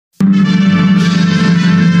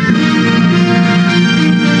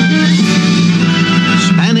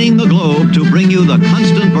you the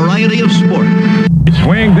constant variety of sport.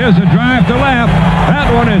 Swing, there's a drive to left. That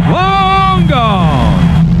one is long gone.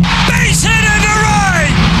 Base hit into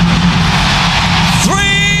right.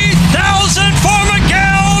 3,000 for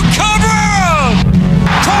Miguel Cabrera.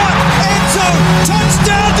 Caught, end zone,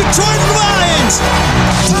 touchdown Detroit Lions.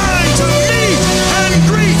 Time to meet and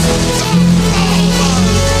greet the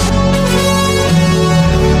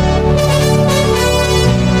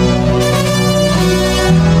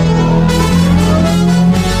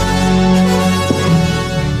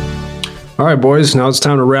All right, boys, now it's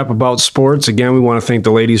time to wrap about sports. Again, we want to thank the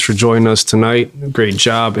ladies for joining us tonight. Great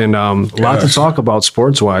job. And a lot to talk about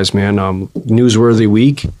sports-wise, man. Newsworthy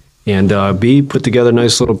week. And B put together a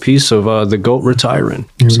nice little piece of the GOAT retiring.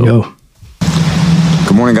 Here we go.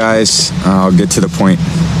 Good morning, guys. I'll get to the point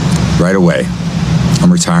right away.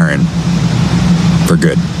 I'm retiring for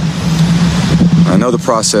good. I know the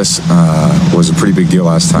process was a pretty big deal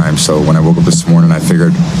last time, so when I woke up this morning, I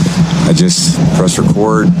figured I'd just press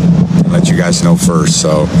record and let you guys know first.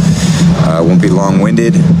 So I won't be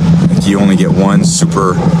long-winded. You only get one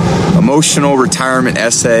super emotional retirement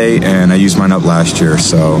essay, and I used mine up last year.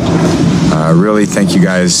 So really thank you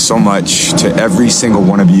guys so much, to every single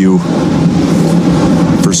one of you,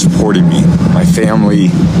 for supporting me, my family,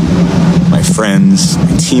 my friends,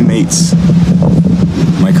 my teammates,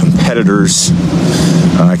 my competitors.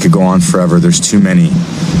 I could go on forever. There's too many.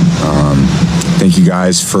 Thank you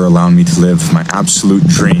guys for allowing me to live my absolute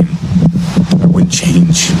dream. I wouldn't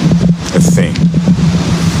change a thing.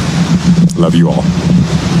 Love you all.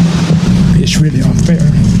 It's really unfair.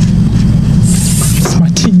 It's my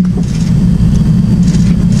team.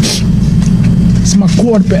 It's my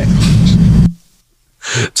quarterback.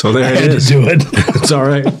 So there it is. Do it. It's all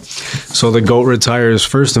right. So the GOAT retires.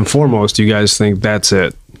 First and foremost, do you guys think that's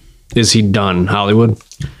it? Is he done, Hollywood?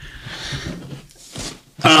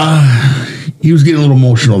 He was getting a little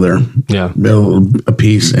emotional there. Yeah. A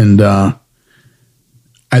piece. And I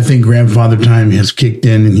think grandfather time has kicked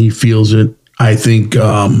in and he feels it. I think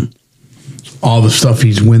all the stuff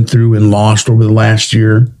he's went through and lost over the last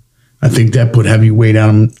year, I think that put heavy weight on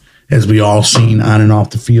him, as we all seen on and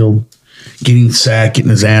off the field. Getting sacked,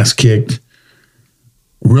 getting his ass kicked.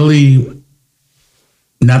 Really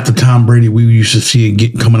not the Tom Brady we used to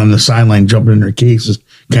see coming on the sideline, jumping in their cases.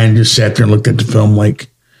 Kind of just sat there and looked at the film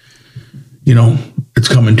like, you know, it's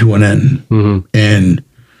coming to an end. Mm-hmm. And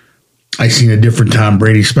I seen a different Tom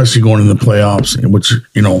Brady, especially going into the playoffs, in which,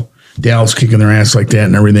 you know, Dallas kicking their ass like that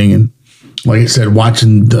and everything. And like I said,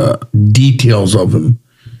 watching the details of him,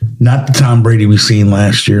 not the Tom Brady we seen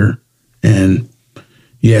last year. And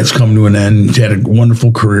yeah, it's come to an end. He's had a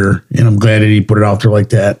wonderful career, and I'm glad that he put it out there like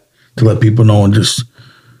that to let people know, and just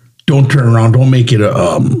don't turn around. Don't make it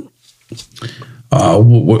a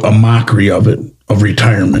mockery of it, of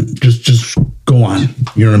retirement. Just go on.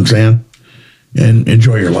 You know what I'm saying? And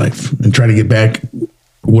enjoy your life and try to get back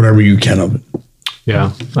whatever you can of it.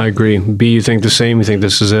 Yeah, I agree. B, you think the same? You think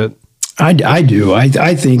this is it? I do. I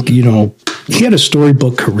think, you know, he had a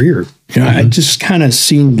storybook career. You know, I just kind of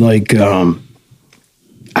seemed like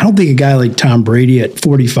I don't think a guy like Tom Brady at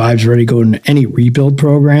 45 is ready to go into any rebuild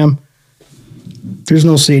program. There's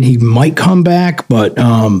no saying he might come back, but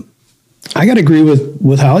I got to agree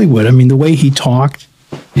with Hollywood. I mean, the way he talked,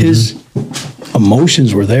 his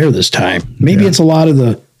emotions were there this time. Maybe it's a lot of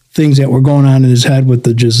the things that were going on in his head with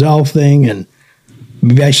the Giselle thing, and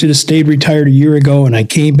maybe I should have stayed retired a year ago, and I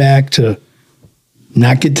came back to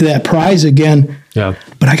not get to that prize again. Yeah.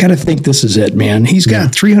 But I got to think this is it, man. He's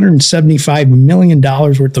got $375 million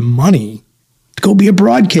worth of money to go be a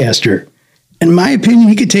broadcaster. In my opinion,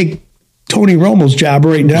 he could take Tony Romo's job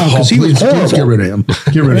right now because he was horrible. Get rid of him.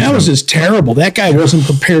 That was just terrible. That guy wasn't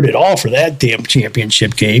prepared at all for that damn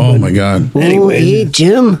championship game. Oh, my God. Anyway. Hey,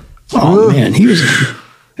 Jim. Oh, man. He was...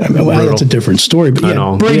 I mean, well, that's a different story. But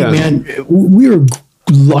yeah, Brady, man, we were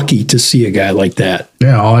lucky to see a guy like that.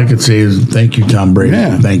 Yeah, all I could say is thank you, Tom Brady.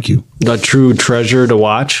 Yeah. Thank you. A true treasure to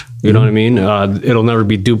watch. You know what I mean? It'll never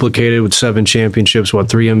be duplicated with 7 championships, 3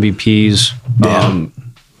 MVPs,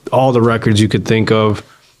 all the records you could think of.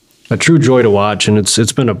 A true joy to watch, and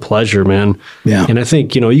it's been a pleasure, man. Yeah. And I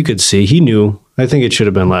think, you know, you could see, he knew. I think it should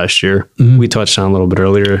have been last year. We touched on it a little bit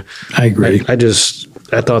earlier. I agree.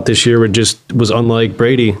 I thought this year was unlike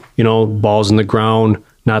Brady. You know, balls in the ground,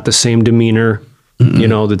 not the same demeanor. You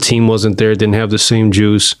know, the team wasn't there, didn't have the same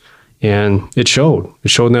juice, and it showed.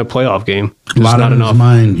 It showed in that playoff game. A lot on his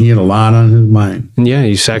mind. He had a lot on his mind. And yeah,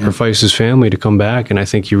 he sacrificed his family to come back, and I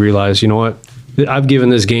think he realized, you know what? I've given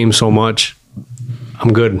this game so much.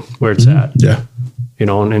 I'm good where it's at. Yeah. You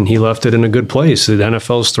know, and he left it in a good place. The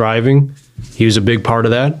NFL's thriving. He was a big part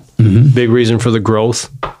of that. Big reason for the growth.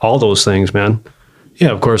 All those things, man. Yeah,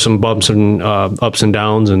 of course, some bumps and ups and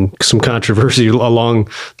downs and some controversy along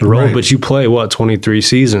the road. Right. But you play, 23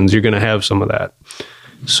 seasons, you're going to have some of that.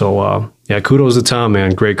 So, kudos to Tom,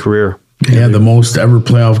 man. Great career. Yeah, the most ever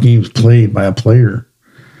playoff games played by a player.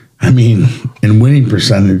 I mean, in winning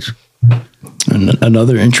percentage. And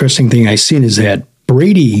another interesting thing I seen is that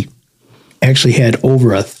Brady actually had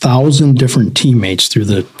over 1,000 different teammates through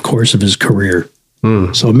the course of his career.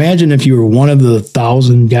 So imagine if you were one of the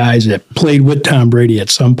 1,000 guys that played with Tom Brady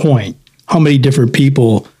at some point, how many different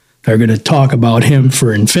people are going to talk about him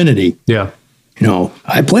for infinity? Yeah. You know,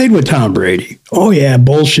 I played with Tom Brady. Oh, yeah,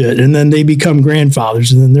 bullshit. And then they become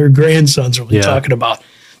grandfathers, and then their grandsons will be talking about.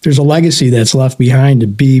 There's a legacy that's left behind to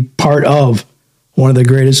be part of one of the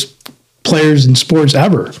greatest players in sports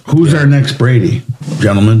ever. Who's our next Brady,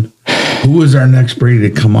 gentlemen? Who is our next Brady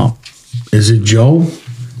to come up? Is it Joe?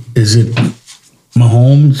 Is it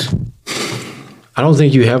Mahomes? I don't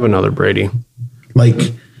think you have another Brady.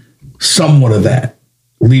 Like somewhat of that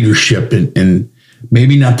leadership and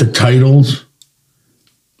maybe not the titles.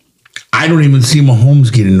 I don't even see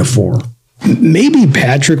Mahomes getting the 4. Maybe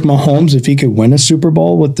Patrick Mahomes, if he could win a Super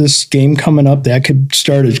Bowl with this game coming up, that could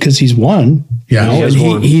start it because he's won. Yeah, you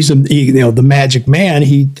know, he's the magic man.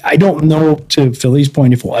 I don't know, to Philly's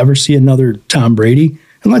point, if we'll ever see another Tom Brady.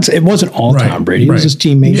 And it wasn't all Tom Brady. It was his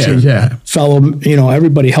teammates and fellow,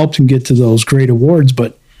 everybody helped him get to those great awards.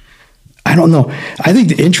 But I don't know. I think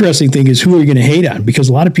the interesting thing is who are you going to hate on? Because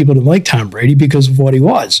a lot of people didn't like Tom Brady because of what he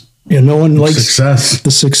was. No one likes success.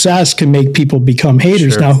 The success can make people become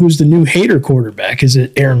haters. Now, who's the new hater quarterback? Is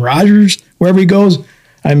it Aaron Rodgers? Wherever he goes,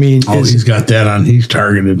 I mean, he's got that on. He's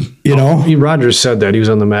targeted. Rodgers said that. He was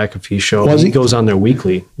on the McAfee show. Was he? He goes on there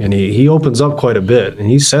weekly, and he opens up quite a bit. And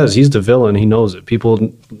he says he's the villain. He knows it.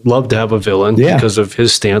 People love to have a villain because of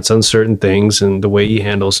his stance on certain things and the way he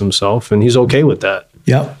handles himself, and he's okay with that.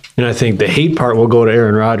 Yep. And I think the hate part will go to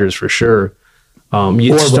Aaron Rodgers for sure. Or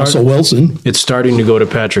Russell Wilson. It's starting to go to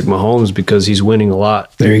Patrick Mahomes because he's winning a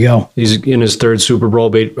lot. There you go. He's in his 3rd Super Bowl.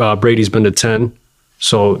 Brady's been to 10.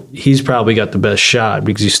 So he's probably got the best shot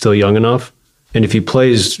because he's still young enough. And if he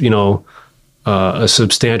plays, a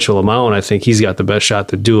substantial amount, I think he's got the best shot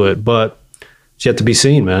to do it. But it's yet to be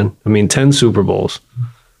seen, man. I mean, 10 Super Bowls.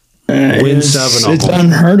 Win 7 of It's them.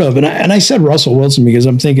 unheard of. And I said Russell Wilson because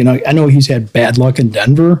I'm thinking, I know he's had bad luck in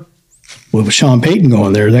Denver with Sean Payton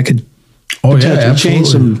going there. That could potentially change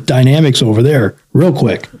some dynamics over there real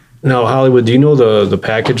quick. Now, Hollywood, do you know the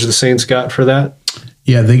package the Saints got for that?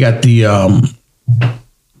 Yeah, they got the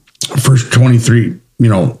first 23,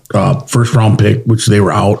 first round pick, which they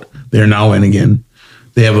were out. They're now in again.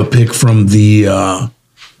 They have a pick from the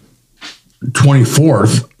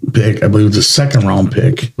 24th pick. I believe it's a 2nd round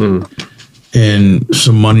pick, and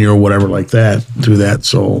some money or whatever like that through that.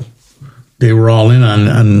 So they were all in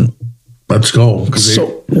on let's go.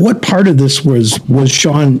 So what part of this was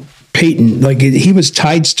Sean Payton? Like he was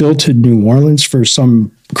tied still to New Orleans for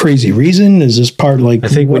some crazy reason? Is this part like... I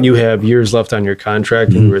think when you have years left on your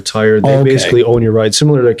contract and you retire, they basically own your rights,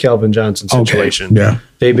 similar to Calvin Johnson's situation. Yeah.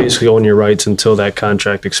 They basically own your rights until that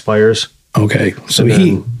contract expires. Okay. So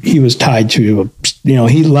he was tied to,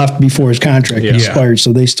 he left before his contract expired,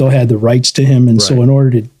 so they still had the rights to him. And so in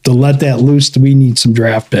order to let that loose, we need some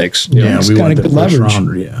draft picks. Yeah, it's we kind want of the good first leverage.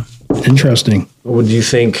 rounder, yeah. Interesting. What do you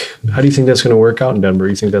think? How do you think that's going to work out in Denver?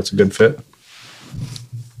 You think that's a good fit?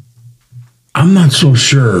 I'm not so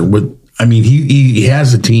sure. He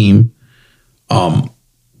has a team.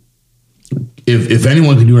 If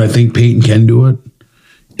anyone can do it, I think Peyton can do it.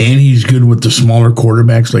 And he's good with the smaller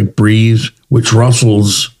quarterbacks like Breeze, which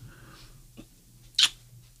Russell's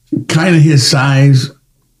kind of his size.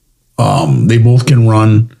 They both can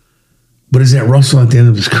run. But is that Russell at the end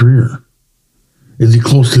of his career? Is he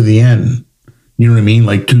close to the end? You know what I mean?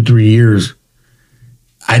 Like 2-3 years.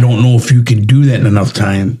 I don't know if you can do that in enough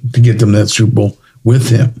time to get them that Super Bowl with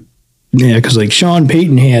him. Yeah, because like Sean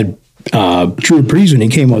Payton had Drew Brees when he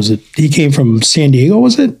came. He came from San Diego?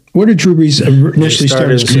 Was it? Where did Drew Brees initially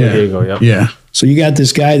start his career? San Diego, yeah. Yeah. So you got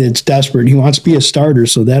this guy that's desperate. He wants to be a starter.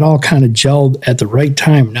 So that all kind of gelled at the right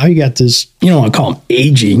time. Now you got this, I call him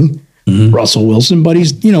aging Russell Wilson, but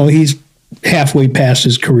he's halfway past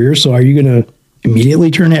his career. So are you going to immediately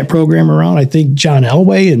turn that program around? I think John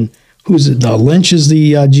Elway and who's it? Lynch is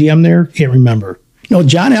the GM there. Can't remember.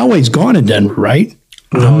 John Elway's gone in Denver, right?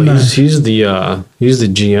 No, he's the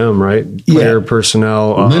GM, right? Player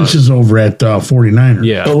personnel. Lynch is over at 49ers.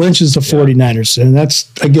 Yeah. But Lynch is the 49ers. And that's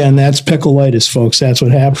pickleitis, folks. That's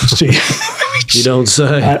what happens to you. You don't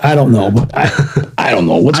say. I don't know. But I don't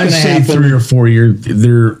know. What's going to happen? 3 or 4 years.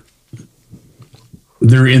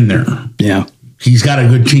 they're in there. Yeah. He's got a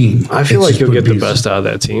good team. I feel It's like just he'll put get the pieces. best out of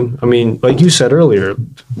that team. I mean, like you said earlier,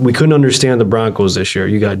 we couldn't understand the Broncos this year.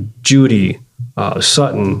 You got Judy,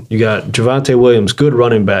 Sutton, you got Javonte Williams, good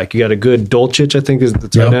running back. You got a good Dolchich, I think is the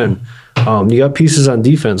tight Yep. end. You got pieces on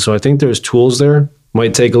defense, so I think there's tools there.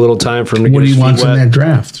 Might take a little time for him to What get he his feet wants in wet. that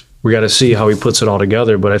draft. We got to see how he puts it all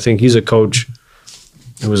together. But I think he's a coach.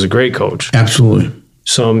 He was a great coach. Absolutely.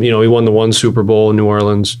 He won the one Super Bowl in New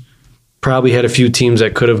Orleans. Probably had a few teams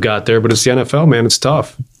that could have got there, but it's the NFL, man. It's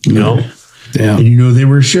tough. You know? Yeah. And you know they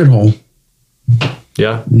were a shithole.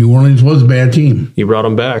 Yeah. New Orleans was a bad team. He brought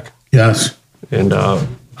them back. Yes. And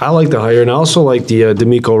I like the hire, and I also like the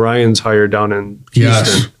D'Amico Ryans hire down in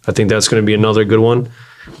Yes. Houston. I think that's going to be another good one.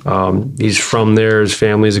 He's from there. His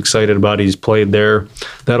family's excited about it. He's played there.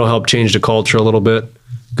 That'll help change the culture a little bit.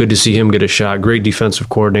 Good to see him get a shot. Great defensive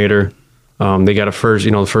coordinator. They got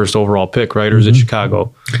the first overall pick, right? Or is it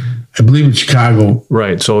Chicago? I believe it's Chicago.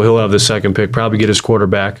 Right. So he'll have the second pick, probably get his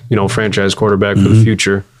quarterback, franchise quarterback for the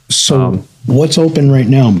future. So what's open right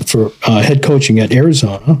now for head coaching at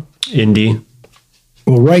Arizona? Indy.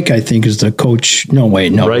 Well, Reich, I think, is the coach. No,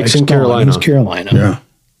 wait, no. Reich's in gone. Carolina. He's Carolina. Yeah.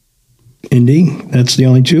 Indy, that's the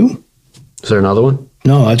only two? Is there another one?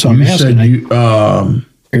 No, that's what I'm You asking. said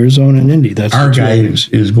Arizona and Indy. That's our the two guy openings.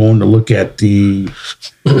 is going to look at the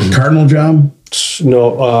Cardinal job.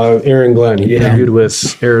 No, Aaron Glenn. He interviewed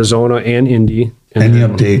with Arizona and Indy. Any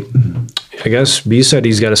then update? I guess B said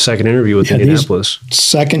he's got a second interview with Yeah, Indianapolis.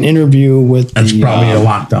 Second interview with That's the, probably a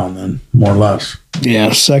lockdown then, more or less.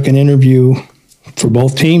 Yeah, second interview for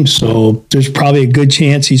both teams. So there's probably a good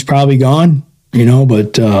chance he's probably gone,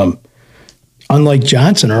 but unlike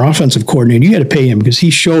Johnson, our offensive coordinator, you got to pay him because he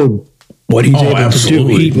showed what he's able to do.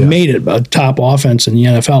 absolutely, He yeah. made it a top offense in the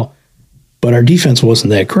NFL. But our defense wasn't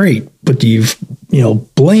that great. But you've,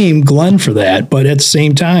 blame Glenn for that. But at the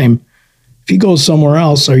same time, if he goes somewhere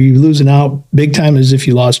else, are you losing out big time as if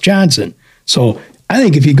you lost Johnson? So I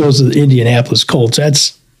think if he goes to the Indianapolis Colts,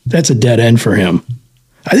 that's a dead end for him.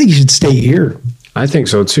 I think he should stay here. I think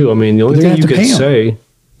so too. I mean, the only They're thing you gonna could have to pay say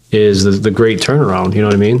is the great turnaround. You know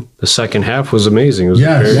what I mean? The second half was amazing. It was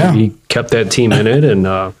Yes, yeah. He kept that team in it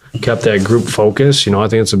and kept that group focused. I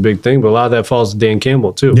think it's a big thing. But a lot of that falls to Dan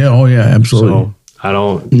Campbell too. Yeah, oh yeah, absolutely. So I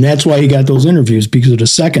don't. And that's why he got those interviews because of the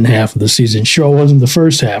second half of the season. Sure wasn't the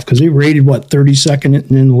first half because they rated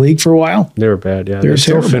 32nd in the league for a while. They were bad. Yeah, They're they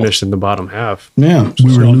still terrible. finished in the bottom half. Yeah,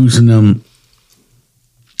 we were losing them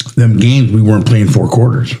games. We weren't playing 4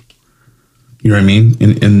 quarters. You know what I mean?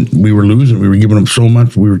 And we were losing. We were giving them so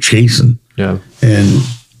much. We were chasing. Yeah. And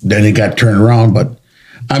then it got turned around. But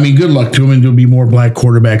I mean, good luck to them. And there'll be more black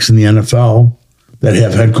quarterbacks in the NFL that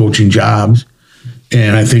have head coaching jobs.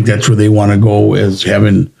 And I think that's where they want to go, is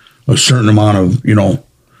having a certain amount of,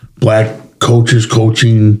 black coaches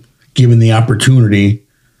coaching, given the opportunity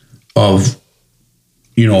of,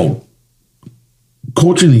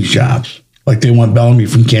 coaching these jobs. Like they want Bellamy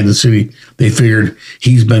from Kansas City. They figured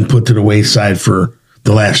he's been put to the wayside for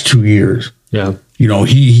the last 2 years. Yeah.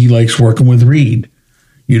 He likes working with Reed.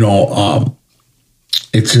 It's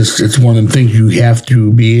one of them things you have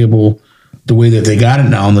to be able, the way that they got it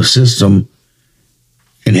now in the system,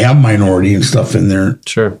 and have minority and stuff in there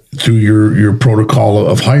Sure. through your protocol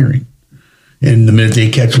of hiring. And the minute they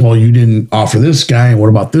catch, well, you didn't offer this guy, and what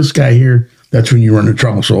about this guy here? That's when you run into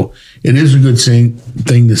trouble. So it is a good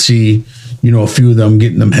thing to see, a few of them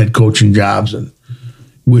getting them head coaching jobs, and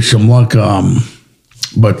wish them luck.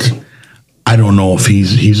 But I don't know if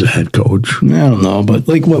he's a head coach. I don't know, but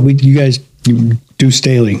like you guys do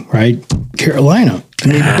Staley, right? Carolina. I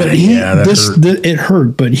mean, but it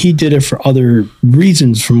hurt, but he did it for other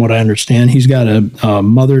reasons, from what I understand. He's got a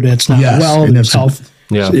mother that's not Yes, well. and His health,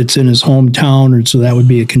 Yeah. it's in his hometown, and so that would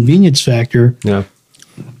be a convenience factor. Yeah.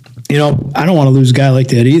 I don't want to lose a guy like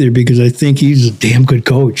that either because I think he's a damn good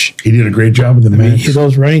coach. He did a great job with the I mean, Mets.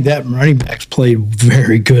 those running backs played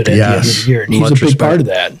very good at the end of Yes. the year, and he's Much a big respect. part of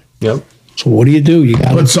that. Yep. So what do? You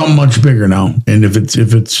got But something much bigger now. And if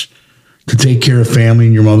it's to take care of family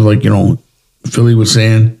and your mother, like Philly was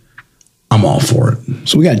saying, I'm all for it.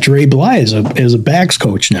 So we got Dre Bly as a backs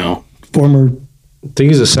coach now, former I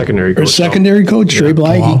think he's a secondary or coach. secondary coach. Dre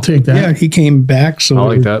Bly, I'll take that. Yeah, he came back. So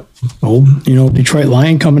I like that. Detroit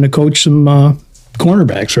Lion coming to coach some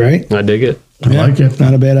cornerbacks, right? I dig it. I like it.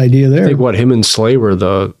 Not a bad idea there. I think him and Slay were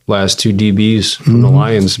the last 2 DBs from the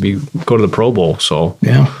Lions to go to the Pro Bowl. So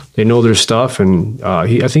Yeah. they know their stuff. And I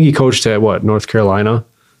think he coached at North Carolina.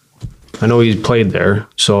 I know he played there.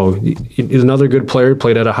 So he's another good player,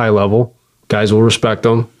 played at a high level. Guys will respect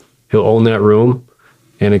him. He'll own that room.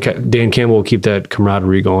 And Dan Campbell will keep that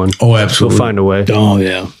camaraderie going. Oh, absolutely. He'll find a way. Oh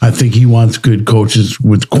yeah. I think he wants good coaches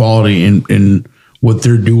with quality in what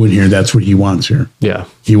they're doing here, that's what he wants here. Yeah,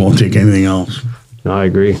 He won't take anything else. no, I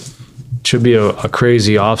agree. Should be a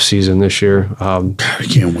crazy offseason this year. I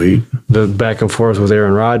can't wait. The back and forth with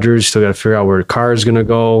Aaron Rodgers, still got to figure out where Carr's going to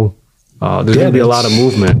go. There's going to be a lot of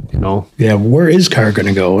movement, you know. Yeah, where is Carr going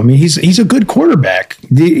to go? I mean, he's a good quarterback.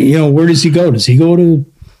 Where does he go? Does he go to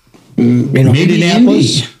Maybe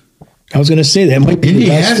Indianapolis? Indy. I was going to say that might be Indy the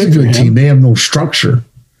best has a fit for good him. team. They have no structure.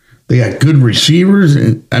 They got good receivers.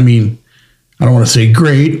 And, I mean, I don't want to say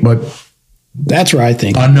great, but That's where I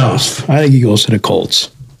think he enough. goes. I think he goes to the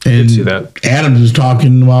Colts. And see that. Adams is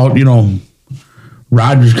talking about,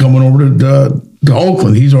 Rodgers coming over to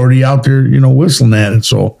Oakland. He's already out there, whistling at it.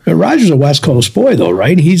 So But Rodgers a West Coast boy, though,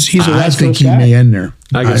 right? He's a I West think Coast he guy. may end there.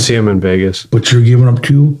 I can see him in Vegas. But you're giving up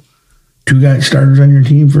two guy starters on your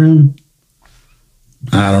team for him?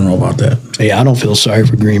 I don't know about that. Hey, I don't feel sorry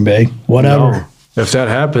for Green Bay. Whatever. No. If that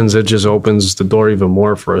happens, it just opens the door even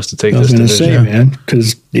more for us to take I was this going to division. say, man,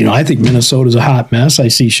 because I think Minnesota's a hot mess. I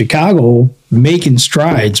see Chicago making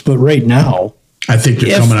strides, but right now, I think they're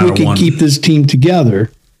if coming out we of can one. keep this team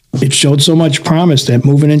together, it showed so much promise that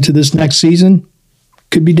moving into this next season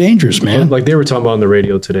could be dangerous, man. Like they were talking about on the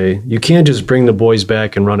radio today, you can't just bring the boys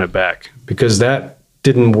back and run it back because that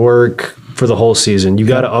didn't work for the whole season. You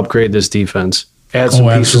got to upgrade this defense, add some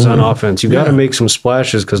pieces on absolutely. offense. You got to make some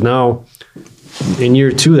splashes because now in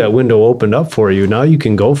year 2, that window opened up for you. Now you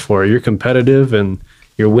can go for it. You're competitive and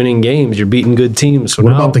you're winning games. You're beating good teams. So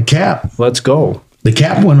What now about the cap? let's go. The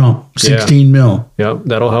cap went up 16 mil. Yep,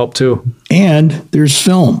 that'll help too. And there's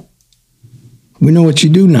film. We know what you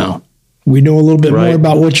do now. We know a little bit Right. more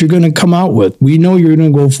about what you're going to come out with. We know you're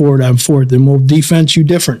going to go forward on fourth, and we'll defense you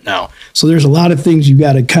different now. So there's a lot of things you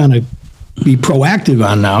got to kind of be proactive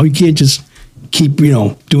on now. You can't just keep,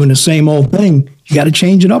 doing the same old thing. You got to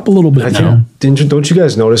change it up a little bit now. Don't you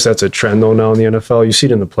guys notice that's a trend though now in the NFL? You see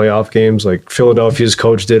it in the playoff games. Like Philadelphia's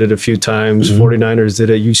coach did it a few times. 49ers did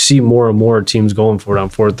it. You see more and more teams going for it on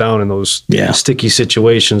fourth down in those sticky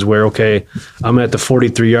situations where, okay, I'm at the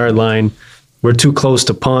 43-yard line. We're too close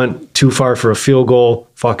to punt, too far for a field goal.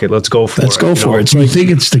 Fuck it, let's go for it. Let's go for it. It's Do you like think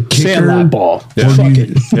it's the kicker? sandlot ball. Yeah. Fuck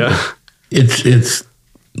it. Yeah. It's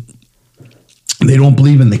they don't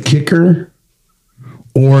believe in the kicker,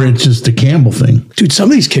 or it's just the Campbell thing. Dude, some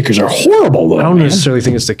of these kickers are horrible, though. I don't man. necessarily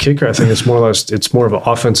think it's the kicker. I think it's more of an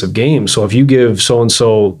offensive game. So if you give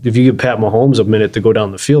if you give Pat Mahomes a minute to go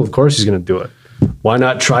down the field, of course he's going to do it. Why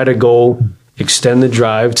not try to go extend the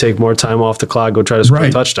drive, take more time off the clock, go try to score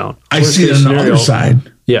a touchdown? I Worst see it case on the scenario, other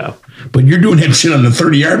side. Yeah. But you're doing that shit on the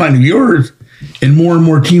 30-yard line of yours, and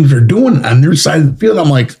more teams are doing it on their side of the field. I'm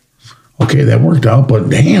like, okay, that worked out, but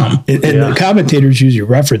damn. And the commentators usually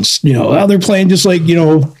reference, they're playing just like,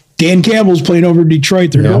 Dan Campbell's playing over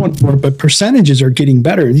Detroit. They're going for it, but percentages are getting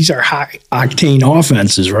better. These are high octane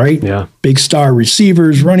offenses, right? Yeah. Big star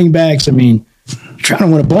receivers, running backs. I mean, you're trying to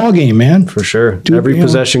win a ball game, man. For sure. Dude, Every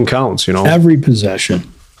possession counts, Every possession.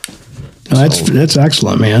 No, that's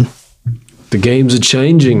excellent, man. The games are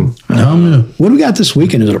changing. What do we got this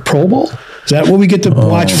weekend? Is it a Pro Bowl? Is that what we get to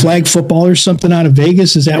watch flag football or something out of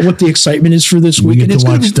Vegas? Is that what the excitement is for this We weekend? get to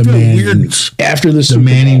gonna watch the feel Mannings. after the The Super Bowl.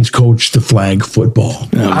 Mannings coach the flag football.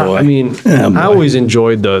 Oh, boy. I mean, Oh, boy. I always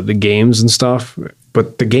enjoyed the games and stuff,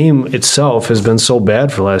 but the game itself has been so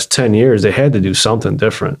bad for the last 10 years. They had to do something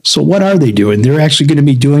different. So what are they doing? They're actually going to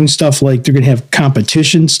be doing stuff like they're going to have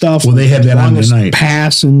competition stuff. Well, they have that on longest tonight.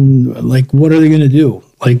 pass and like what are they going to do?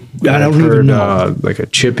 Like I don't I've even heard, know. like a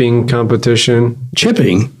chipping competition,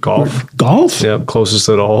 Chipping, golf. golf. Yep, closest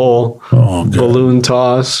to the hole. Oh, God. Balloon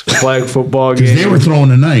toss, flag football game. They were throwing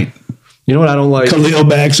tonight. You know what I don't like? Khalil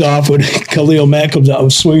backs off when Khalil Mack comes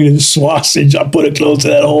out swinging his sausage. I put it close to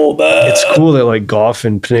that hole. It's cool that like Goff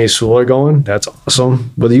and Penei Sewell are going. That's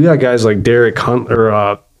awesome. But you got guys like Derek Hunt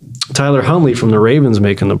or Tyler Huntley from the Ravens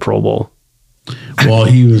making the Pro Bowl. Well,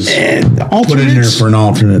 he was And the put in there alternates, for an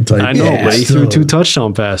alternate type. I know, Yeah, but he still. threw 2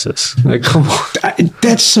 touchdown passes. Like, come on.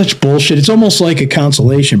 that's such bullshit. It's almost like a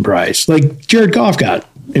consolation prize. Like Jared Goff got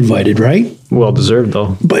invited, right? Well deserved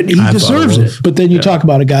though. But he I deserves thought it was. it. But then you talk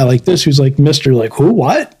about a guy like this who's like Mr. Like, who,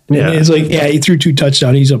 what? Yeah. And it's like, yeah, he threw 2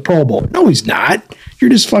 touchdowns. He's a Pro Bowl. No, he's not. You're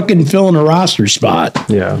just fucking filling a roster spot.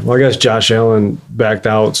 Yeah. Well, I guess Josh Allen backed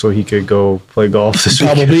out so he could go play golf this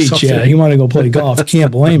Pebble weekend or Beach, something. yeah. He wanted to go play golf.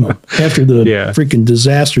 Can't blame him after the Yeah. freaking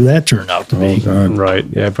disaster that turned out to be. Right.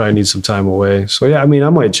 Yeah, I probably need some time away. So yeah, I mean, I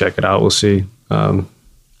might check it out. We'll see. I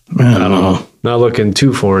don't know. Not looking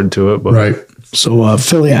too forward to it, but Right. So,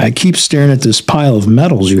 Philly, I keep staring at this pile of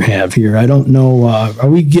medals you have here. I don't know. Are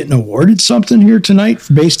we getting awarded something here tonight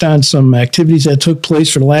based on some activities that took place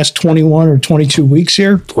for the last 21 or 22 weeks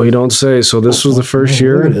here? well, you don't say. So this was the first Oh,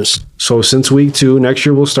 year. look at this. So since week 2, next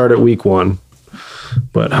year we'll start at week 1.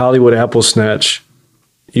 But Hollywood Apple Snatch,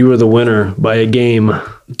 you were the winner by a game.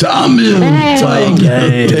 Tommy,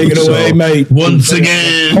 Take it away, mate. Once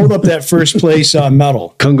again. Hold up that first place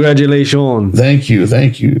medal. Congratulations. Thank you.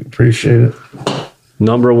 Appreciate it.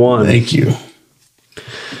 Number 1. Thank you.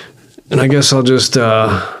 And I guess I'll just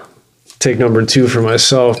take number 2 for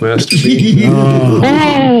myself, Master B.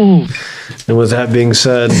 And with that being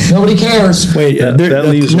said, Nobody cares. Wait, that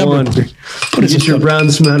leaves number 1. What is Get this? your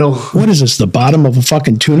bronze medal. What is this? The bottom of a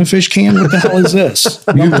fucking tuna fish can? What the hell is this?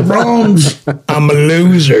 You the bronze. I'm a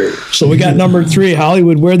loser. So we got number 3,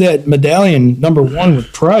 Hollywood. Wear that medallion, number 1,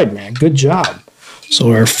 with pride, man. Good job.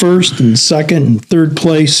 So our first and second and third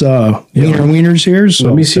place wieners here. So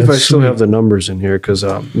Let me see if I still have the numbers in here because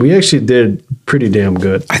we actually did pretty damn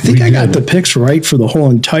good. I think I got the picks right for the whole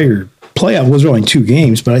entire playoff. It was only 2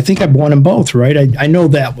 games, but I think I won them both, right? I know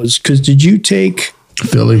that was because did you take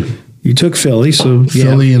Philly? You took Philly, so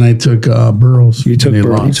Philly, and I took Burroughs. You took and they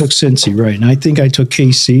Burroughs. You lost. took Cincy, right? And I think I took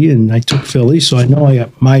KC, and I took Philly. So I know I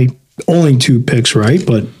got my only 2 picks right,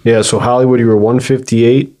 but Yeah, so Hollywood, you were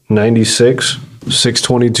 158, 96,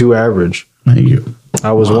 622 average. Thank you.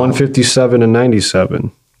 I was 157 and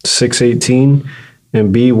 97, 618,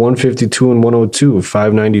 and B 152 and 102,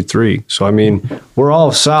 593. So I mean, we're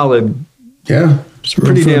all solid. Yeah. it's room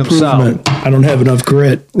Pretty for damn improvement. I don't have enough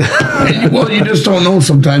grit. Well, you just don't know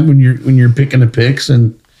sometimes when you're picking the picks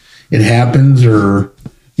and it happens, or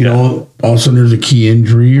all of a sudden there's a key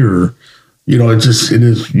injury, or it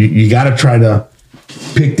is. You got to try to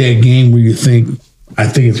pick that game where you think I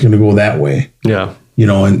think it's going to go that way. Yeah.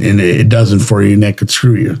 And it doesn't for you, and that could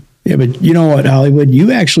screw you. Yeah, but you know what, Hollywood?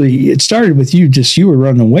 It started with you. You were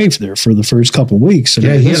running away for the first couple of weeks. And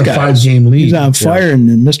Yeah, he this had a guy 5-game lead. He's on fire, and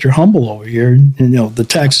then Mr. Humble over here. The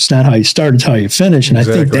text is not how you start; it's how you finish. And I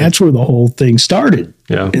think Exactly. that's where the whole thing started.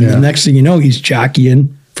 Yeah. And the next thing you know, he's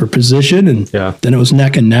jockeying for position, and then it was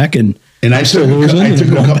neck and neck, and I I'm still took losing. I and took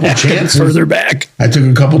a going couple back and chances further back. I took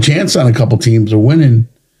a couple chances on a couple teams of winning.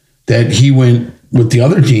 That he went with the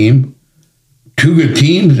other team, 2 good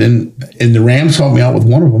teams, and the Rams helped me out with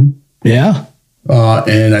one of them. Yeah.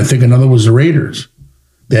 And I think another was the Raiders.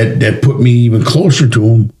 That put me even closer to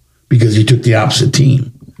him because he took the opposite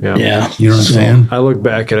team. Yeah. Yeah. You know what I'm saying? I look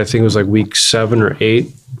back at, I think it was like week 7 or 8.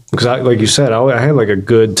 Because like you said, I had like a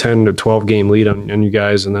good 10 to 12 game lead on you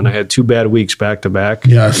guys. And then I had 2 bad weeks back to back.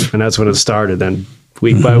 Yes. And that's when it started. Then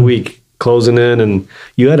week by week, closing in. And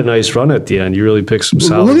you had a nice run at the end. You really picked some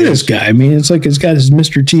solid Look at games. this guy. I mean, it's like he's got his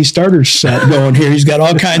Mr. T starter set going here. He's got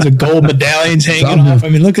all kinds of gold medallions hanging off. I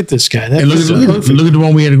mean, look at this guy. And look at the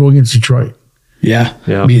one we had to go against Detroit. Yeah.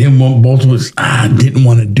 Yeah. I mean, him both of us didn't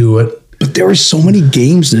want to do it. But there were so many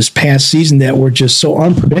games this past season that were just so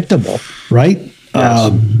unpredictable, right?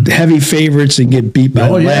 Heavy favorites and get beat by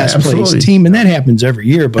the last place absolutely. team. And that happens every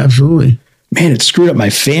year. But Absolutely. man, it screwed up my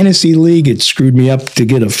fantasy league. It screwed me up to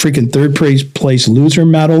get a freaking third place loser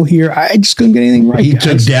medal here. I just couldn't get anything right. He guys.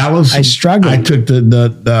 took Dallas. I struggled. I took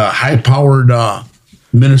the high-powered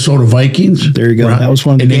Minnesota Vikings. There you go. That was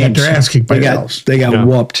one of the and games. they got their ass kicked by Dallas. They got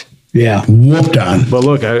whooped. Yeah. Whooped on. But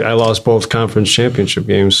look, I lost both conference championship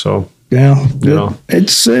games. So, Yeah. know.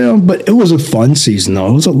 It's but it was a fun season though.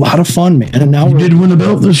 It was a lot of fun, man. And now You did win the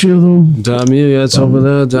belt this year, though. Damien, yeah, it's over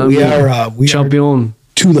there. Damien. we are champion.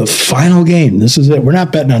 to the final game. This is it. We're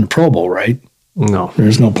not betting on the Pro Bowl, right? No.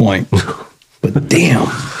 There's no point. But damn,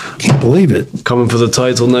 can't believe it. Coming for the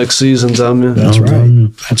title next season, Damien. That's right.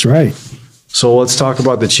 That's right. So let's talk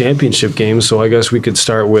about the championship game. So I guess we could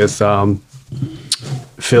start with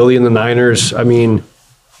Philly and the Niners. I mean,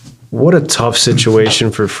 what a tough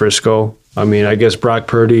situation for Frisco. I mean, I guess Brock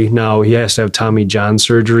Purdy, now he has to have Tommy John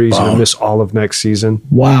surgery. He's going to miss all of next season.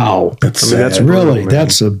 Wow. That's that's sad. brutal, Really, man.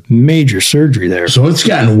 that's a major surgery there. So it's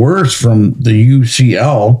gotten worse from the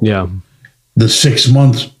UCL, Yeah. the 6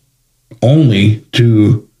 months only,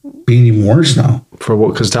 to being even worse now. For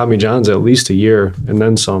what? Because Tommy John's at least a year and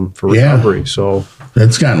then some for Yeah. recovery. So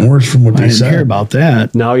That's gotten worse from what I they didn't said. hear about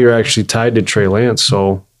that. now you're actually tied to Trey Lance.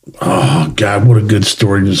 So Oh, God, what a good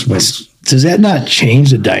story this was. Does that not change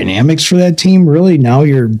the dynamics for that team? Really? Now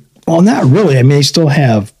well, not really. I mean, they still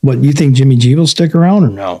have. What you think? Jimmy G will stick around or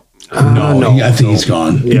no? I think he's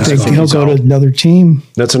gone. Yeah. You think he'll he's go out. to another team?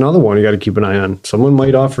 that's another one you got to keep an eye on. Someone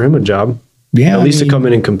might offer him a job. Yeah, At least I to come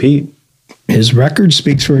in and compete. his record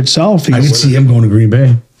speaks for itself. I can He's, see him going to Green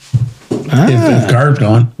Bay. If Carr's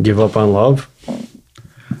gone. Give up on Love.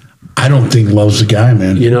 I don't think Love's the guy,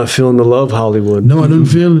 man. You're not feeling the love, Hollywood. No, I don't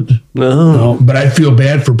feel it. No. But I feel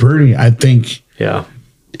bad for Purdy. I think Yeah.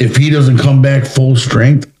 if he doesn't come back full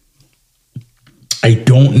strength, I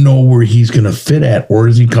don't know where he's going to fit at. Or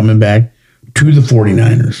is he coming back to the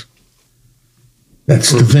 49ers?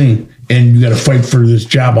 That's the thing. And you got to fight for this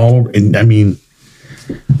job all over. And I mean,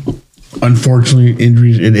 unfortunately,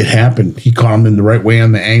 injuries, it happened. He caught him in the right way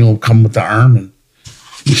on the angle, come with the arm. And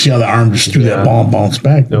you see how the arm just threw that ball and bounced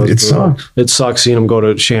back. It sucks. It sucks seeing him go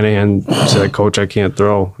to Shanahan and say, Coach, I can't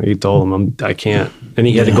throw. He told him, I can't. And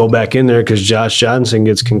he had to go back in there because Josh Johnson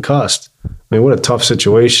gets concussed. I mean, what a tough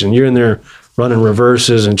situation. You're in there running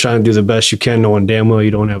reverses and trying to do the best you can, knowing damn well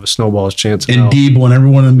you don't have a snowball's chance. And Debo and every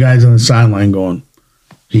one of them guys on the sideline going,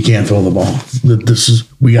 he can't throw the ball.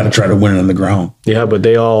 We got to try to win it on the ground. Yeah, but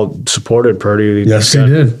they all supported Purdy. Yes, they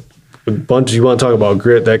did. A bunch. You want to talk about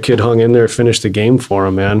grit? That kid hung in there, finished the game for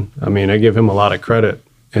him, man. I mean, I give him a lot of credit.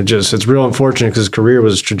 It's real unfortunate because his career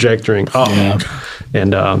was trajectorying up,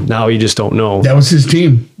 and now you just don't know. That was his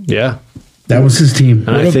team. Yeah, that was his team.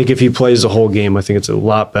 And I think if he plays the whole game, I think it's a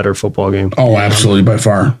lot better football game. Oh, absolutely, by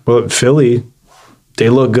far. But Philly, they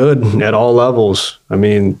look good at all levels. I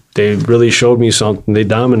mean, they really showed me something. They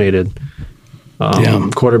dominated.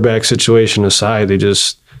 Quarterback situation aside,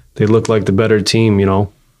 they look like the better team, you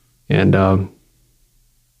know, and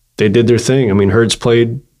they did their thing. I mean, Hurts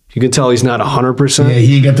played. You can tell he's not 100%. Yeah,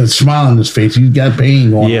 he got the smile on his face. He's got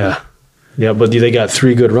pain going. Yeah, but they got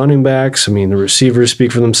 3 good running backs. I mean, the receivers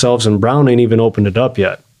speak for themselves, and Brown ain't even opened it up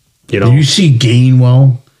yet. You know, you see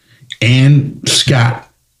Gainwell and Scott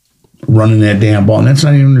running that damn ball, and that's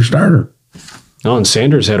not even their starter. Oh, and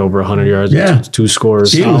Sanders had over 100 yards. Yeah, 2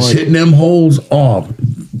 scores. He was hitting them holes off.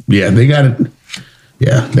 Yeah, they got it.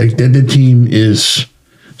 Yeah, the team is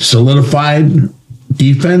solidified.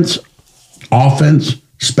 Defense, offense,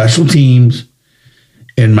 special teams,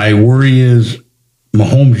 and my worry is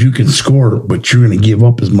Mahomes, you can score, but you're going to give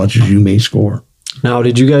up as much as you may score. Now,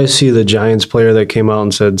 did you guys see the Giants player that came out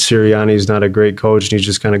and said Sirianni's not a great coach and he's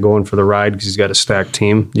just kind of going for the ride because he's got a stacked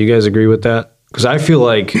team? Do you guys agree with that? Because I feel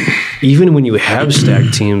like even when you have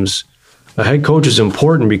stacked teams, a head coach is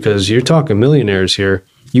important because you're talking millionaires here.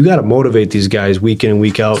 You got to motivate these guys week in and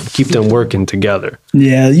week out, keep them working together.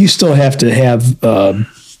 Yeah, you still have to have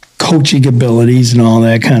coaching abilities and all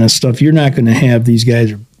that kind of stuff. You're not going to have these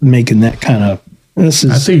guys making that kind of. I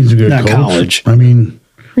think he's a good coach. College. I mean,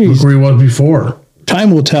 look where he was before.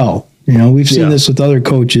 Time will tell. You know, we've seen this with other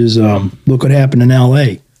coaches. Look what happened in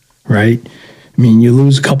L.A., right? I mean, you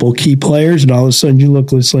lose a couple of key players, and all of a sudden you look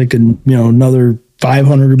just like another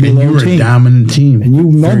 500 or below team. And you were a dominant team. And you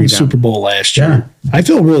won the Super Bowl last year. Yeah. I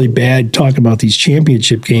feel really bad talking about these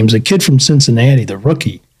championship games. A kid from Cincinnati, the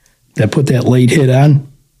rookie, that put that late hit on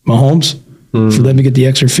Mahomes for them to get the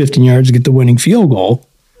extra 15 yards to get the winning field goal.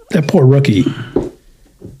 That poor rookie.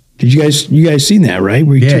 Did you guys seen that, right?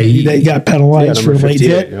 Where he got penalized for a late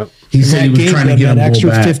hit. Yep. He said he was trying to get that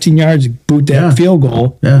extra 15 yards to boot that field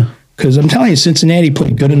goal. Yeah. Because I'm telling you, Cincinnati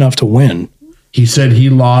played good enough to win. He said he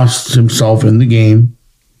lost himself in the game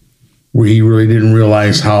where he really didn't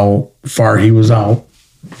realize how far he was out.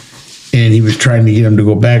 And he was trying to get him to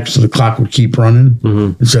go back so the clock would keep running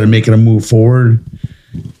instead of making a move forward.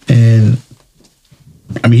 And,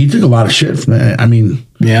 I mean, he took a lot of shit from that. I mean,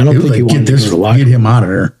 I don't think he wanted to get him out of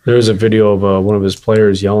there. There was a video of one of his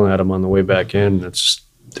players yelling at him on the way back in.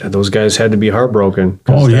 Those guys had to be heartbroken.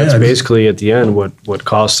 That's basically at the end what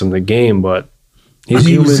cost him the game. But he's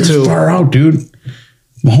human was too. This far out, dude.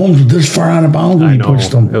 Mahomes was this far out of bounds when he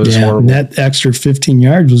pushed him. It was horrible. That extra 15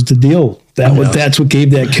 yards was the deal. That's what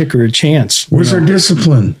gave that kicker a chance. Where's our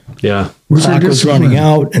discipline? Yeah. Clock was running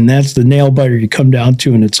out, and that's the nail biter you come down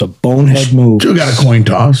to, and it's a bonehead move. Still got a coin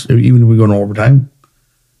toss, even if we go to overtime.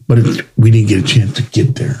 But we didn't get a chance to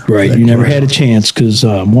get there. Right. You never had a chance because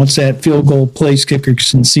once that field goal place kicker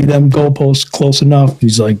can see them goalposts close enough,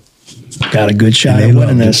 he's like, got a good shot at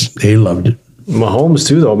winning this. They loved it. Mahomes,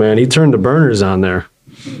 too, though, man. He turned the burners on there.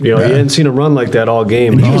 You hadn't seen him run like that all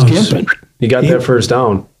game. And he was gimping. He got that first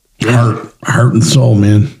down. Heart and soul,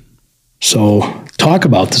 man. So, talk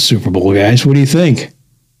about the Super Bowl, guys. What do you think?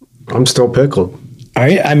 I'm still pickled. All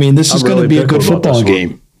right. I mean, this is going to be a good football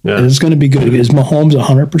game. Yeah. It's going to be good. Is Mahomes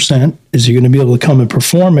 100%? Is he going to be able to come and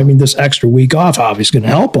perform? I mean, this extra week off obviously going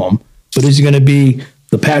to help him, but is he going to be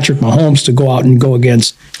the Patrick Mahomes to go out and go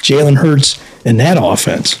against Jalen Hurts in that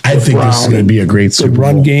offense? I think this is going to be a great Super Bowl.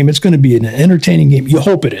 Run game. It's going to be an entertaining game. You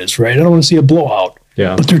hope it is, right? I don't want to see a blowout.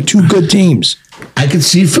 Yeah. But they're 2 good teams. I could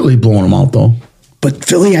see Philly blowing them out, though. But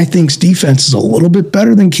Philly, I think's defense is a little bit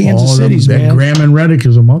better than Kansas City's, man. That Graham and Reddick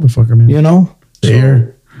is a motherfucker, man. You know?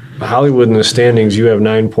 There. Hollywood in the standings, you have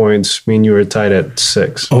 9 points. I mean, you were tied at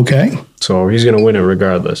 6. Okay. So he's going to win it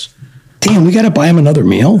regardless. Damn, we got to buy him another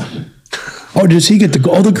meal. Oh, does he get the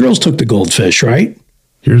gold? Oh, the girls took the goldfish, right?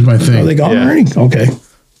 Here's my thing. Are they gone already? Okay.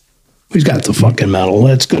 He's got the fucking medal.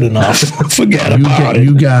 That's good enough. Forget about it.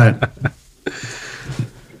 You got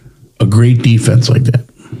a great defense like that.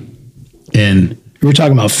 And We're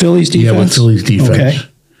talking about Philly's defense? yeah, with Philly's defense. Okay.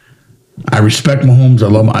 I respect Mahomes. I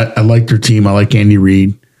love him. I like their team. I like Andy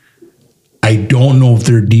Reid. I don't know if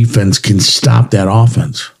their defense can stop that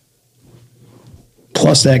offense.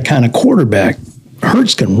 Plus that kind of quarterback.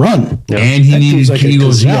 Hurts can run. And he That needed dude's like a he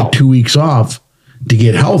goes, he gazelle. had 2 weeks off to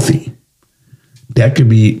get healthy. That could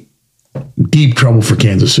be deep trouble for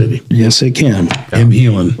Kansas City. Yes, it can. Him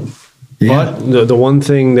healing. But the one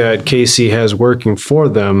thing that KC has working for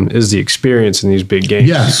them is the experience in these big games.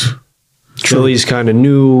 Yes. Philly's kind of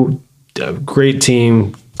new, great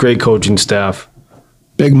team, great coaching staff.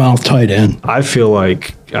 Big mouth tight end. I feel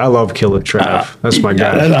like I love Killer Trav. That's my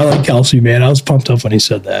guy. I like Kelsey, man. I was pumped up when he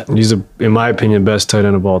said that. He's, in my opinion, best tight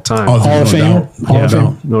end of all time. Oh, Hall of no Famer? doubt. Hall No of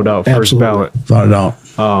doubt. Fame. No doubt. First Absolutely. ballot. Without a doubt.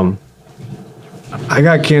 I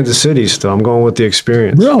got Kansas City still. I'm going with the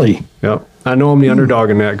experience. Really? Yep. I know I'm the underdog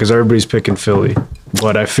in that because everybody's picking Philly.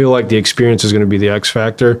 But I feel like the experience is going to be the X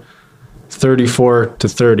factor.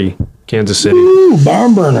 34-30, Kansas City. Ooh,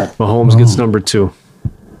 barn burner. Mahomes gets number 2.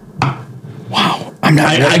 Wow. I'm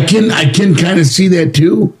not. I can kind of see that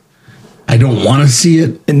too. I don't want to see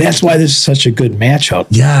it. And that's why this is such a good matchup.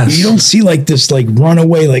 Yes. You don't see like this like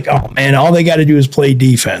runaway, like, oh man, all they got to do is play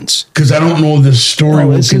defense. Because I don't know if this story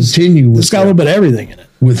will continue It's got a little bit of everything in it.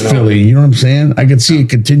 with Philly. You know what I'm saying? I could see it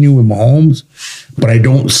continue with Mahomes, but I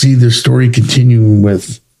don't see this story continuing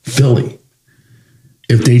with Philly.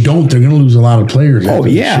 If they don't, they're going to lose a lot of players. Oh, after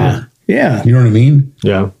this yeah. year. Yeah. You know what I mean?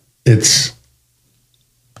 Yeah. It's.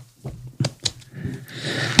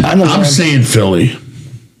 I'm saying Philly,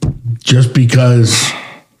 just because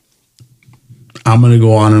I'm going to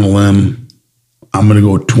go on a limb. I'm going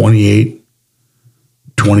to go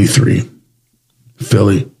 28-23.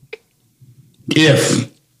 Philly.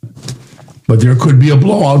 But there could be a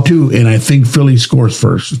blowout too, and I think Philly scores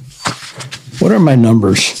first. What are my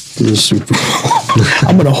numbers for the Super Bowl?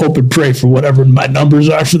 I'm going to hope and pray for whatever my numbers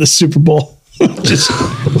are for the Super Bowl. Just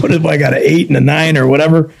what if I got an 8 and a 9 or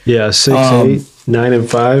whatever? Yeah, 6-8,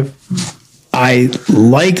 9-5. I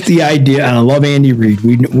like the idea, and I love Andy Reid.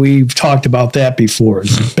 We've talked about that before.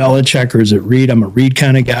 Is it Belichick or is it Reid? I'm a Reid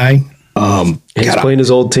kind of guy. He's playing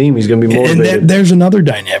his old team. He's going to be motivated. And there's another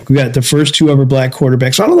dynamic. We got the first 2 ever black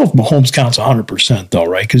quarterbacks. I don't know if Mahomes counts 100% though,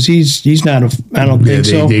 right? Because he's not a. I don't think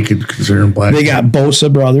so. They could consider him black. They got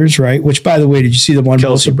Bosa brothers, right? Which, by the way, did you see the one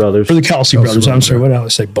Kelsey Bosa brothers. or the Kelsey brothers? I'm sorry, what did I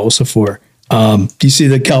say Bosa for? Do you see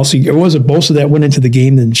the Kelsey? Or was it Bosa that went into the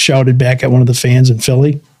game and shouted back at one of the fans in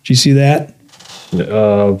Philly? Did you see that?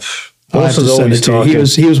 I'll have to Bosa's send always it to you. talking.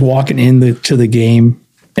 He was walking to the game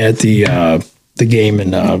at the game,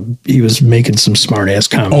 and he was making some smart ass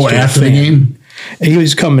comments. Oh, to after the fan. game? And he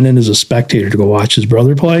was coming in as a spectator to go watch his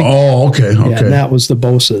brother play. Oh, okay. Yeah, and that was the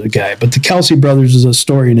Bosa guy. But the Kelsey brothers is a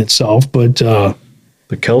story in itself. But The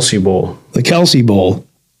Kelsey Bowl. the Kelsey Bowl.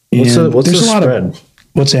 What's and the there's a lot spread?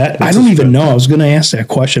 What's that? I What's don't the even spread? know. I was going to ask that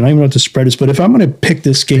question. I don't even know what the spread is. But if I'm going to pick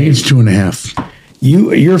this I think game, it's 2.5.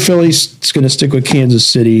 your Philly's going to stick with Kansas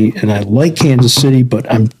City, and I like Kansas City, but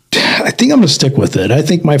I think I'm going to stick with it. I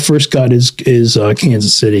think my first gut is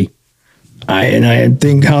Kansas City. I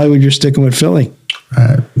think Hollywood, you're sticking with Philly.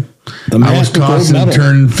 I was tossing and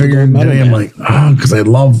turning, figuring today. I'm like, because I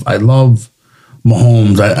love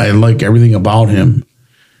Mahomes. I like everything about him.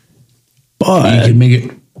 but You can make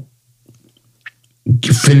it.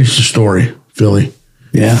 Finish the story, Philly.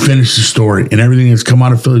 yeah. Finish the story, and everything that's come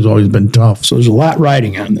out of Philly's always been tough. So there's a lot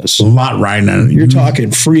riding on this. A lot riding on it. You're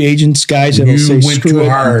talking free agents, guys that'll You say, went "Screw too it, I'm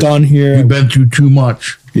hard. done here." You've been through too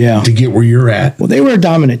much. Yeah. To get where you're at. Well, they were a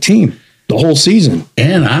dominant team the whole season.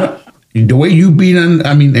 And the way you beat on,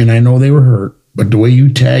 and I know they were hurt, but the way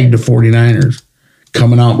you tagged the 49ers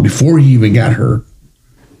coming out before he even got hurt,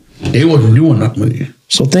 they wasn't doing nothing with you.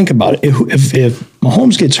 So think about it. If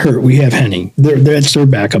Mahomes gets hurt, we have Henning. That's their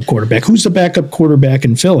backup quarterback. Who's the backup quarterback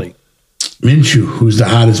in Philly? Minshew, who's the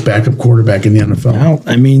hottest backup quarterback in the NFL. Well,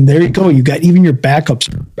 I mean, there you go. You got even your backups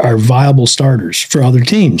are viable starters for other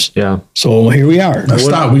teams. Yeah. So here we are. We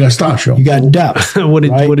got a stock show. You got depth. What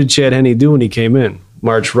right? did Chad Henne do when he came in?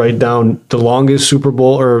 March right down the longest Super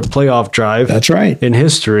Bowl or playoff drive. That's right. In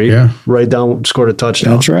history. Yeah. Right down, scored a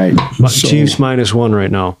touchdown. That's right. So- Chiefs -1 right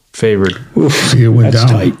now, favored. See, it went That's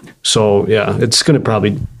down. tight. So yeah, it's going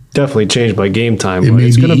to definitely change by game time. It But may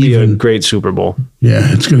it's be going to be a even. great Super Bowl.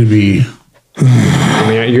 Yeah, it's going to be. I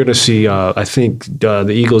mean, you're going to see. I think the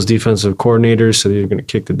Eagles' defensive coordinators, so they're going to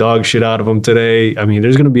kick the dog shit out of them today. I mean,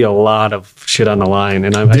 there's going to be a lot of shit on the line,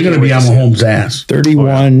 and They're going to be on Mahomes' ass.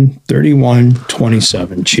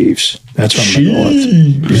 31-27 Chiefs. That's what I'm going to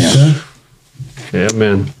go with. Yeah. Yeah,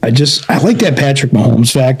 man. I like that Patrick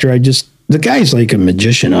Mahomes factor. The guy's like a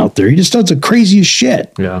magician out there. He just does the craziest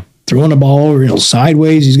shit. Yeah. throwing the ball over,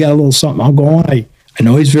 sideways. He's got a little something all going. I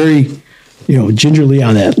know he's very, gingerly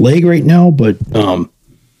on that leg right now, but and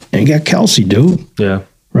you got Kelsey, dude. Yeah.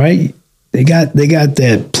 Right? They got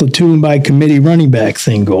that platoon by committee running back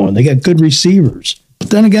thing going. They got good receivers. But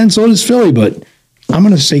then again, so does Philly. But I'm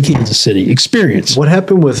going to say Kansas City. Experience. What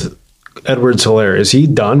happened with Edwards-Helaire? Is he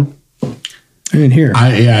done? I didn't hear.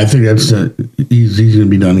 I think that's he's going to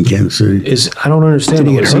be done in Kansas City. I don't understand.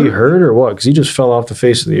 Was he hurt or what? Because he just fell off the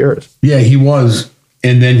face of the earth. Yeah, he was.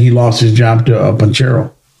 And then he lost his job to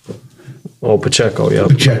Pacheco. Oh, Pacheco, yeah.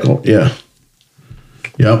 Pacheco, yeah.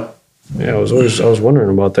 Yep. Yeah, I was wondering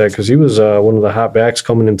about that because he was one of the hot backs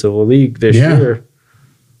coming into the league this year.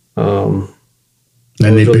 And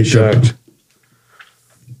they really picked up.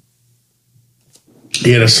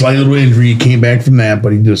 He had a slight little injury. He came back from that,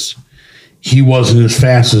 but he wasn't as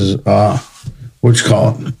fast as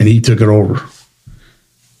and he took it over.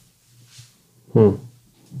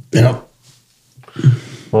 Yep.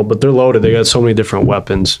 Well, but they're loaded. They got so many different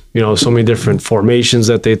weapons. So many different formations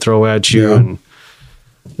that they throw at you, and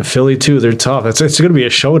the Philly too. They're tough. It's going to be a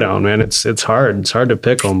showdown, man. It's hard. It's hard to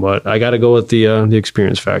pick them, but I got to go with the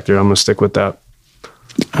experience factor. I'm going to stick with that.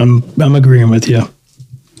 I'm agreeing with you,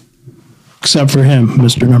 except for him,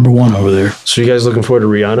 Mr. Number One over there. So you guys looking forward to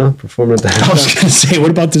Rihanna performing at the halftime? I was going to say,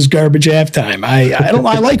 what about this garbage halftime? I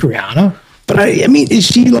like Rihanna, but I mean, is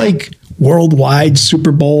she like worldwide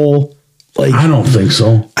Super Bowl? Like, I don't think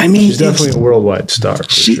so. I mean, she's definitely a worldwide star. For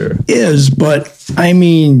sure. Is, but I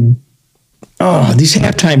mean, these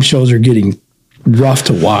halftime shows are getting rough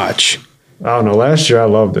to watch. I don't know. Last year I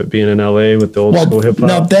loved it being in LA with the old school hip hop.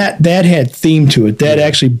 No, that had theme to it. That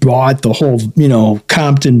actually brought the whole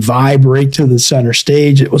Compton vibe right to the center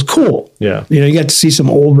stage. It was cool. Yeah. You got to see some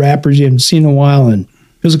old rappers you haven't seen in a while, and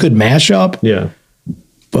it was a good mashup. Yeah.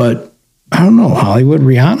 But I don't know, Hollywood.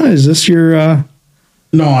 Rihanna, is this your?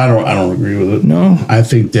 No, I don't agree with it. No, I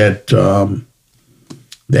think that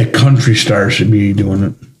that country star should be doing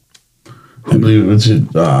it. I believe it's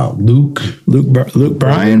Luke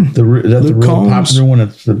Bryan. Is that Luke the real Combs? popular one?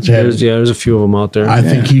 There's a few of them out there. I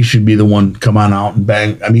think he should be the one to come on out and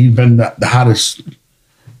bang. I mean, he's been the hottest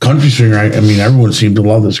country singer. I mean, everyone seemed to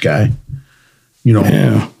love this guy.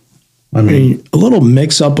 Yeah. I mean, a little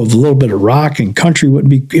mix up of a little bit of rock and country wouldn't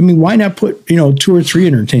be. I mean, why not put 2 or 3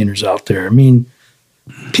 entertainers out there? I mean,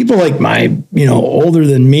 people like my older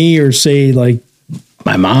than me, or say like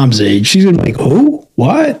my mom's age, she's gonna be like, who,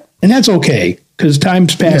 what? And that's okay because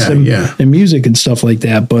time's passed and music and stuff like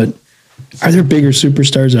that. But are there bigger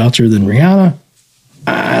superstars out there than Rihanna?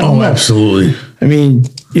 I don't know. Absolutely. I mean,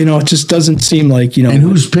 it just doesn't seem like And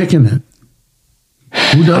who's picking it?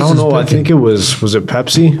 Who does? I don't know. I think it was it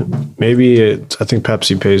Pepsi? Maybe I think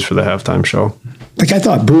Pepsi pays for the halftime show. Like I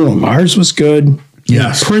thought Bruno Mars was good.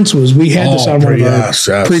 Yes. Prince was. We had this on one of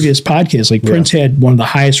our previous podcasts. Like Prince had one of the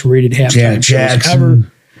highest rated halftime shows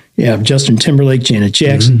ever. Yeah, Justin Timberlake, Janet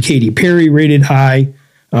Jackson, Katy Perry rated high.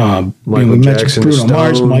 Michael Jackson, Bruno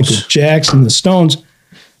Mars, Michael Jackson, the Stones.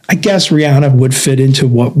 I guess Rihanna would fit into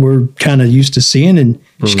what we're kind of used to seeing, and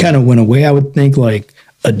she kind of went away. I would think like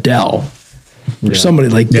Adele or somebody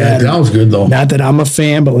like that. Adele's good though. Not that I'm a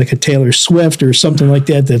fan, but like a Taylor Swift or something like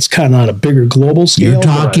that. That's kind of on a bigger global scale. You're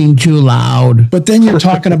talking too loud. But then you're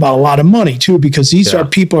talking about a lot of money too, because these are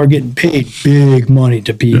people are getting paid big money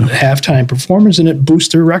to be the halftime performers, and it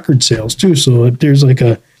boosts their record sales too. So there's like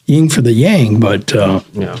a yin for the yang. But there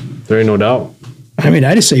ain't no doubt. I mean,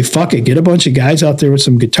 I just say fuck it. Get a bunch of guys out there with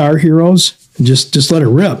some guitar heroes and just let it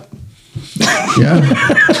rip. Yeah.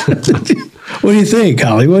 What do you think,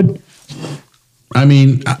 Hollywood? I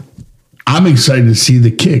mean, I'm excited to see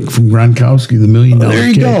the kick from Gronkowski, the $1 million kick. There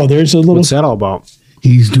you go. There's a little. What's that all about?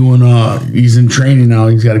 He's doing. He's in training now.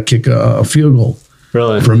 He's got to kick a field goal.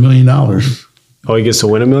 Really? For $1 million. Oh, he gets to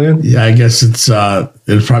win $1 million? Yeah, I guess it's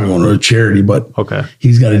probably going to a charity, but okay,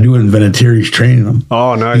 he's got to do it. And Vinatieri's training him.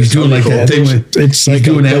 Oh, nice. He's doing like that thing with it's like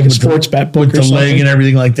doing that like with a sports bet book with the leg and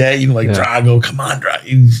everything like that. Drago, come on, Drago.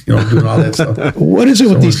 He's doing all that stuff. What is it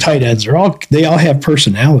with these tight ends? They all have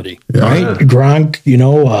personality, right? Yeah. Gronk,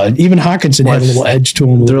 even Hawkinson had a little edge to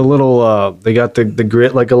him. They're a little. They got the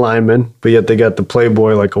grit like a lineman, but yet they got the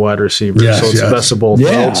playboy like a wide receiver. Yes, so it's the best of both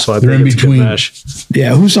worlds. So I they're think in between.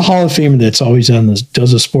 Yeah, who's the Hall of Famer that's always on this?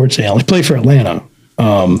 Does a sports analyst play for Atlanta?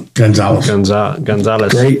 Gonzalez.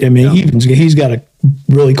 Great. I mean, he's got a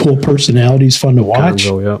really cool personality. He's fun to watch.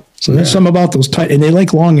 Gonzo, So there's something about those tight, and they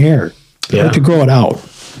like long hair. They like to grow it out.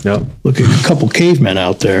 Yep. Look at a couple cavemen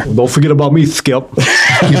out there. Don't forget about me, Skip.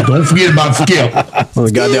 Don't forget about Skip. One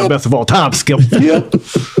of the goddamn best of all time, Skip. Yep.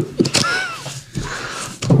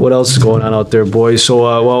 What else is going on out there, boys?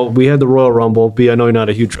 So, we had the Royal Rumble. B, I know you're not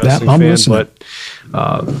a huge wrestling fan, but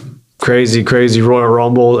crazy Royal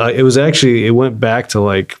Rumble. It went back to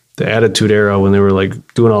like the Attitude Era when they were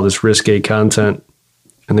like doing all this risque content,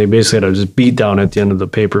 and they basically had a just beat down at the end of the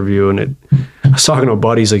pay-per-view. And I was talking to a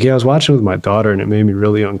buddy, he's like, yeah, I was watching with my daughter and it made me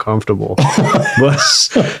really uncomfortable. But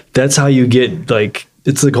that's how you get like,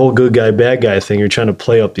 it's the whole good guy, bad guy thing. You're trying to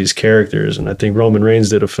play up these characters. And I think Roman Reigns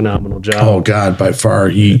did a phenomenal job. Oh God, by far.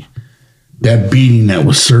 That beating that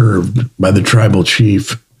was served by the tribal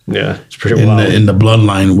chief. Yeah, it's pretty wild. In the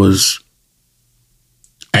bloodline was,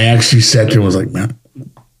 I actually sat there and was like, man,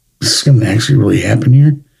 this is going to actually really happen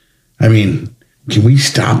here? I mean, can we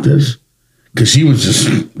stop this? Because he was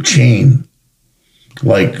just chained,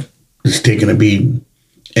 like just taking a beating.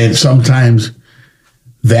 And sometimes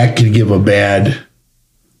that could give a bad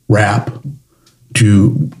rap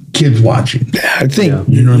to kids watching. I think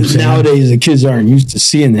you know what I'm saying? Nowadays the kids aren't used to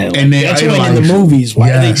seeing that. And that's why in the movies,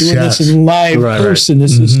 why are they doing this in live person?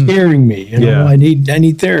 This is scaring me. You know, I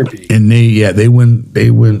need therapy. And they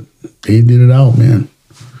did it out, man.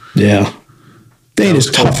 Yeah. They ain't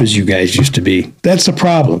as tough as you guys used to be. That's the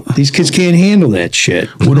problem. These kids can't handle that shit.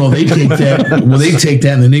 Well, no, they take that. Well, they take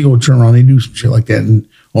that and then they go turn around. They do some shit like that, and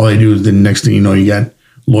all they do is the next thing you know, you got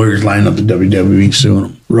lawyers lining up the WWE suing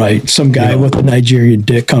them. Right. Some guy with a Nigerian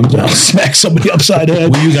dick comes out and smacks somebody upside the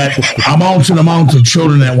head. Well, you got amounts of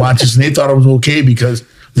children that watch this, and they thought it was okay because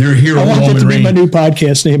they're here. I want that to be my new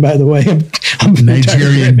podcast name, by the way. I'm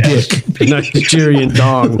Nigerian dick. Nigerian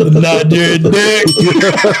dog. Nigerian dick.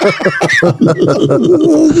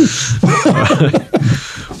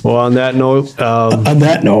 Well, on that note,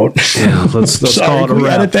 let's call it a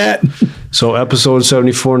wrap. Edit that. So, episode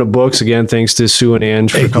 74 in the books. Again, thanks to Sue and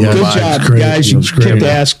Ange for coming by. Good job, guys. You kept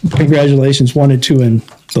asking. Congratulations, 1 and 2 and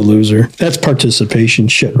the loser. That's participation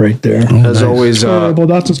shit right there. As always, terrible.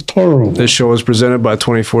 That's terrible. This show is presented by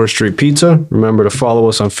 24th Street Pizza. Remember to follow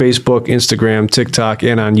us on Facebook, Instagram, TikTok,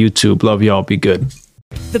 and on YouTube. Love y'all. Be good.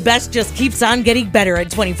 The best just keeps on getting better at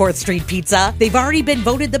 24th Street Pizza. They've already been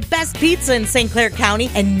voted the best pizza in St. Clair County,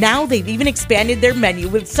 and now they've even expanded their menu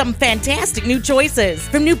with some fantastic new choices.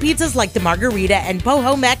 From new pizzas like the Margarita and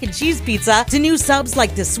Poho Mac and Cheese Pizza to new subs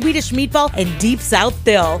like the Swedish Meatball and Deep South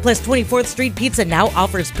Dill. Plus, 24th Street Pizza now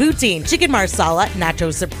offers poutine, chicken marsala,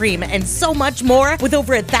 nacho supreme, and so much more. With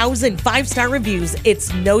over 1,000 5-star reviews,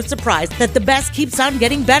 it's no surprise that the best keeps on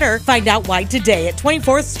getting better. Find out why today at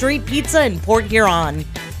 24th Street Pizza in Port Huron.